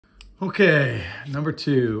Okay, number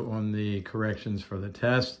 2 on the corrections for the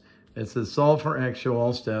test. It says solve for x, show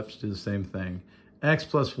all steps, do the same thing. X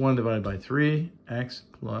plus 1 divided by 3, x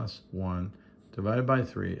plus 1 divided by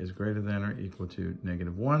 3 is greater than or equal to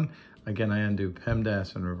 -1. Again, I undo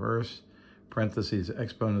PEMDAS in reverse. Parentheses,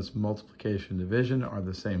 exponents, multiplication, division are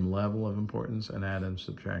the same level of importance, and add and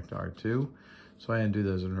subtract R2. So I undo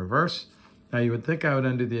those in reverse. Now you would think I would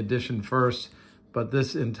undo the addition first, but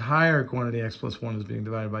this entire quantity x plus 1 is being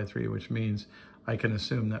divided by 3, which means I can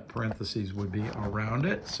assume that parentheses would be around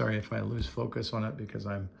it. Sorry if I lose focus on it because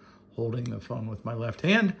I'm holding the phone with my left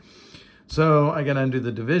hand. So I got to undo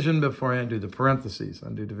the division before I undo the parentheses.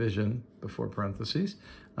 Undo division before parentheses.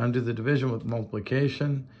 Undo the division with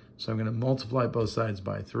multiplication. So I'm going to multiply both sides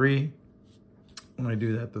by 3. When I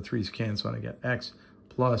do that, the 3's cancel and I get x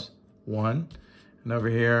plus 1. And over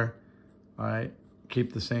here, I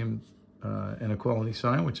keep the same inequality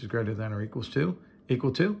sign, which is greater than or equal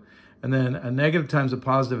to. And then a negative times a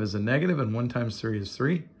positive is a negative, and 1 times 3 is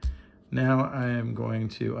 3. Now I am going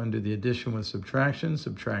to undo the addition with subtraction,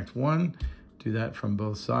 subtract 1, do that from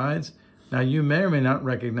both sides. Now you may or may not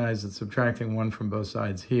recognize that subtracting 1 from both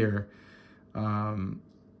sides here,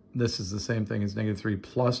 this is the same thing as -3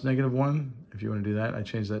 plus -1. If you want to do that, I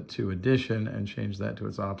change that to addition and change that to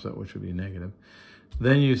its opposite, which would be negative.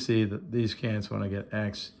 Then you see that these cancel when I get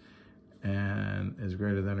x and is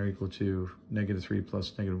greater than or equal to -3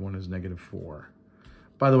 plus -1 is -4.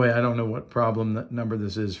 By the way, I don't know what problem number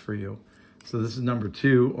this is for you. So this is number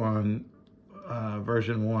 2 on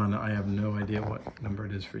version 1. I have no idea what number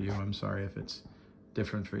it is for you. I'm sorry if it's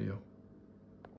different for you.